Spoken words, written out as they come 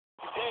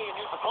and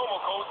use the promo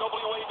code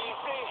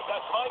WABC.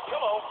 That's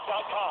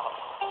mypillow.com.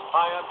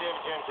 Hi, I'm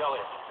David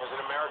Gangelier. As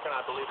an American,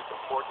 I believe it's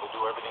important to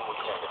do everything we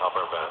can to help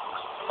our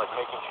veterans, like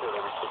making sure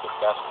they receive the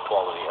best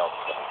quality health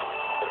care.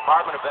 The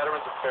Department of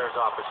Veterans Affairs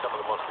offers some of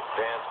the most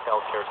advanced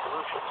health care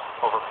solutions.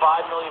 Over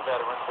 5 million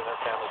veterans and their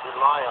families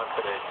rely on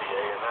today's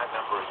VA, and that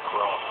number is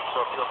growing.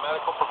 So if you're a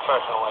medical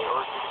professional, I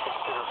urge you to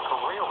consider a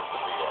career with the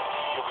VA.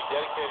 You'll be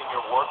dedicating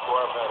your work to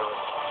our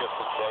veterans just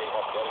as they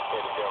have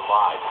dedicated their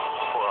lives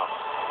for us.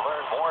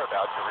 Learn more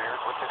about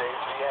careers with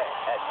today's VA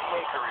at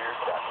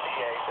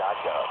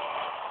vacareers.va.gov.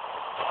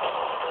 If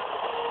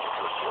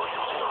you're still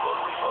using a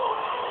rotary phone,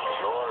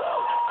 you're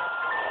out.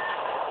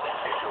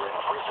 If you're in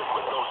prison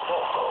with no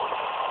cell phone,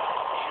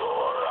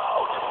 you're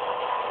out.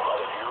 But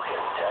if you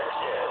can text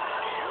in,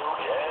 you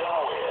can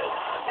win.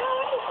 No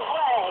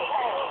way.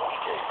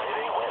 WABC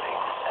Payday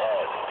Wedding,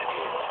 and it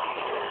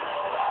is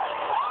back.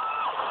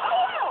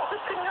 Oh,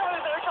 this couldn't go at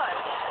a better time.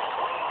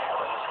 Swing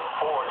happens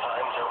 4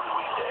 times every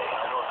weekday.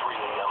 9:03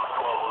 a.m.,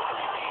 12:03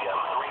 p.m.,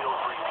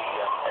 3:03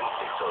 p.m., and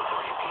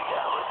 6:03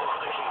 p.m. Listen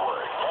for the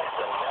keyword. Text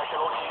the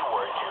national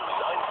keyword to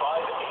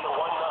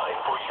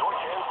 95819 for your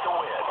chance to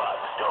win. But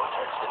don't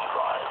text and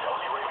drive.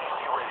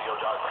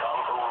 WABCRadio.com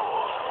for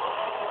rules.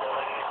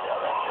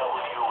 77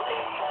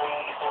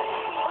 WABC.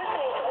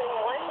 Listening to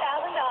win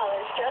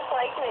 $1,000 just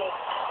like me.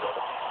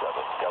 77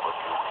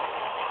 WABC.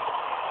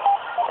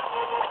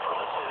 From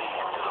the city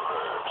into the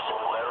burbs,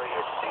 Larry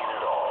has seen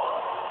it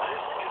all.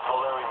 This is the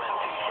Larry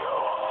Menti Show.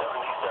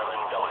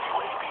 77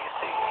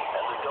 WABC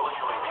and the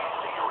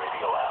WABC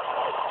radio app.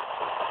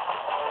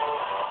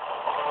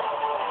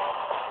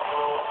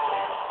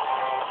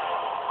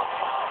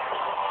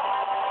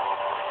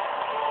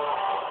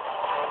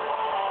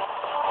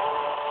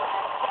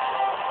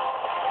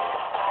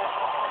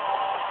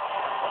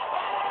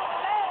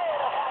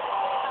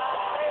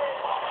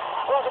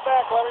 Welcome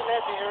back, Larry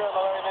Menti here on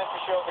the Larry Menti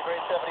Show, the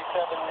great 77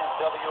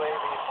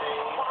 WABC.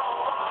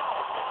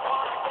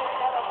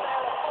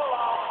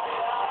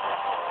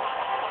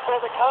 So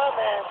the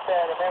comment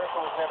that America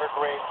was never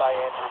great by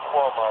Andrew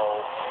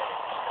Cuomo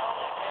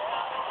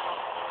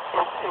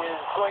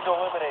is going to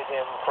eliminate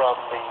him from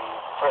the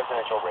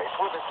presidential race.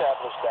 We've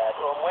established that.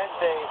 On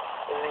Wednesday,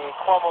 the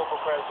Cuomo for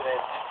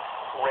president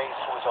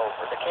race was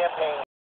over. The campaign